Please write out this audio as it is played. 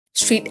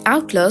Street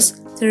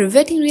Outlaws, the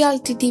riveting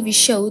reality TV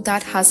show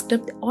that has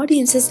gripped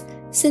audiences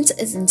since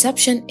its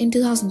inception in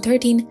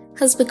 2013,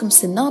 has become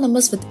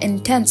synonymous with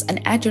intense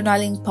and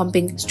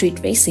adrenaline-pumping street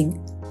racing.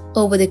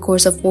 Over the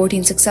course of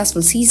 14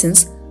 successful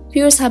seasons,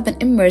 viewers have been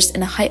immersed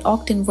in a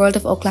high-octane world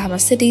of Oklahoma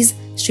City's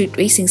street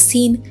racing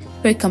scene,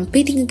 where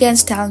competing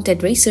against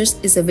talented racers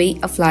is a way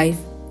of life.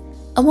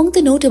 Among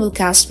the notable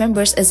cast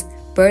members is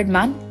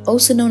Birdman,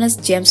 also known as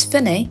James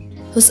Finney,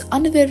 whose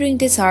unwavering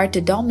desire to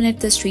dominate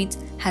the streets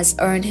has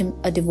earned him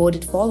a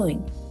devoted following.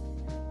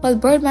 While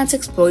Birdman's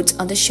exploits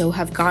on the show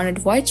have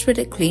garnered widespread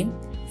acclaim,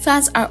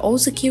 fans are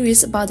also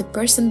curious about the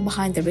person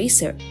behind the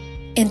racer.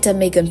 Enter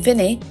Megan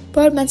Finney,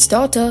 Birdman's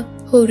daughter,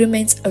 who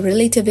remains a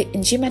relatively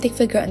enigmatic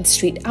figure in the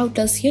Street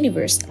Outlaws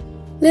universe.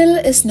 Little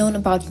is known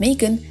about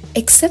Megan,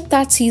 except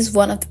that she is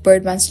one of the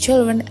Birdman's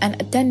children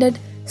and attended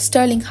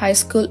Sterling High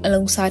School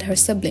alongside her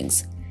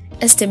siblings.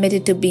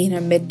 Estimated to be in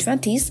her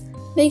mid-20s,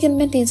 Megan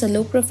maintains a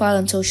low profile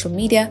on social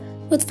media,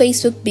 with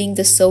Facebook being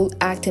the sole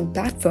active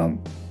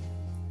platform.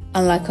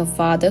 Unlike her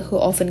father, who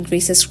often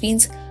graces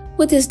screens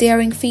with his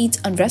daring feats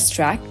on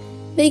racetrack,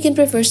 Megan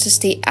prefers to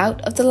stay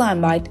out of the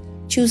limelight,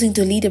 choosing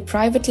to lead a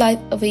private life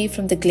away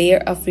from the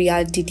glare of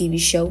reality TV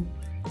show.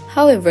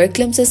 However,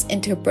 glimpses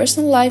into her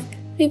personal life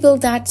reveal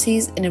that she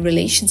is in a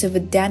relationship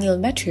with Daniel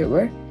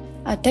Meteor,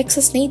 a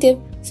Texas native,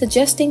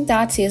 suggesting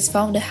that she has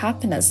found a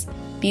happiness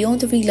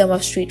beyond the realm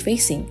of street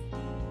racing.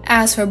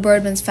 As for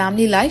Birdman's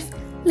family life,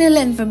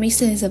 little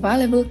information is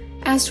available,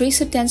 as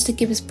racer tends to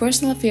keep his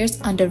personal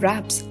affairs under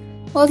wraps.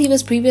 While he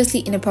was previously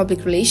in a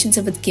public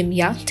relationship with Kim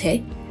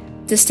Yante,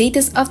 the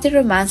status of their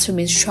romance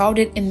remains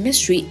shrouded in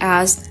mystery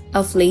as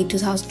of late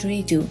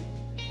 2022.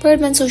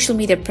 Birdman's social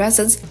media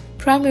presence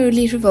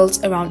primarily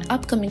revolves around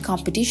upcoming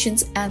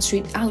competitions and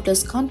street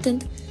outdoors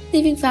content,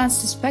 leaving fans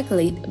to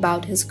speculate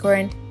about his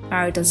current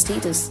marital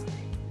status.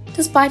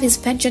 Despite his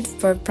penchant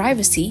for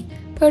privacy,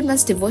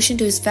 Birdman's devotion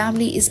to his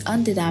family is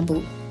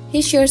undeniable.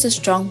 He shares a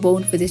strong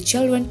bond with his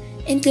children,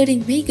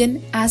 including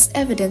Megan, as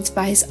evidenced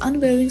by his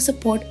unwavering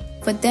support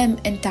for them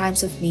in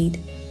times of need.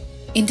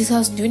 In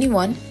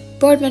 2021,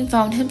 Birdman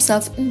found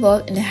himself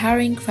involved in a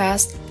harrowing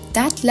crash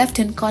that left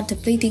him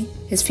contemplating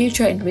his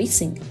future in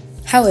racing.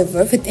 However,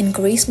 with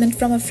encouragement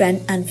from a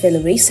friend and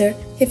fellow racer,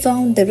 he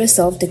found the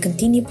resolve to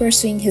continue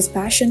pursuing his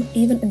passion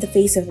even in the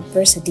face of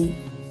adversity.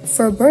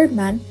 For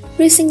Birdman,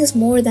 racing is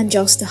more than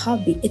just a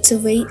hobby, it's a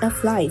way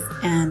of life,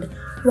 and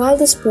while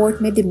the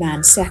sport may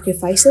demand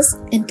sacrifices,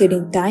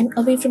 including time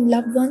away from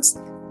loved ones,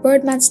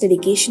 Birdman's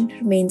dedication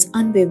remains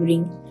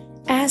unwavering.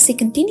 As he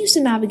continues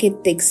to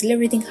navigate the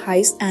exhilarating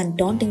highs and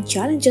daunting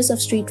challenges of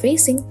street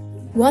racing,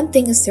 one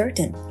thing is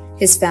certain: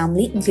 his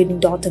family, including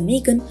daughter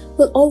Megan,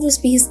 will always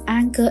be his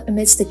anchor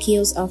amidst the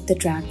chaos of the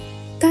track.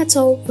 That's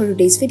all for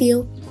today's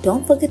video.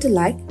 Don't forget to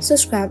like,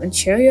 subscribe, and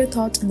share your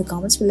thoughts in the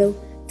comments below.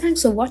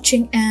 Thanks for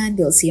watching, and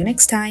we'll see you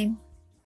next time.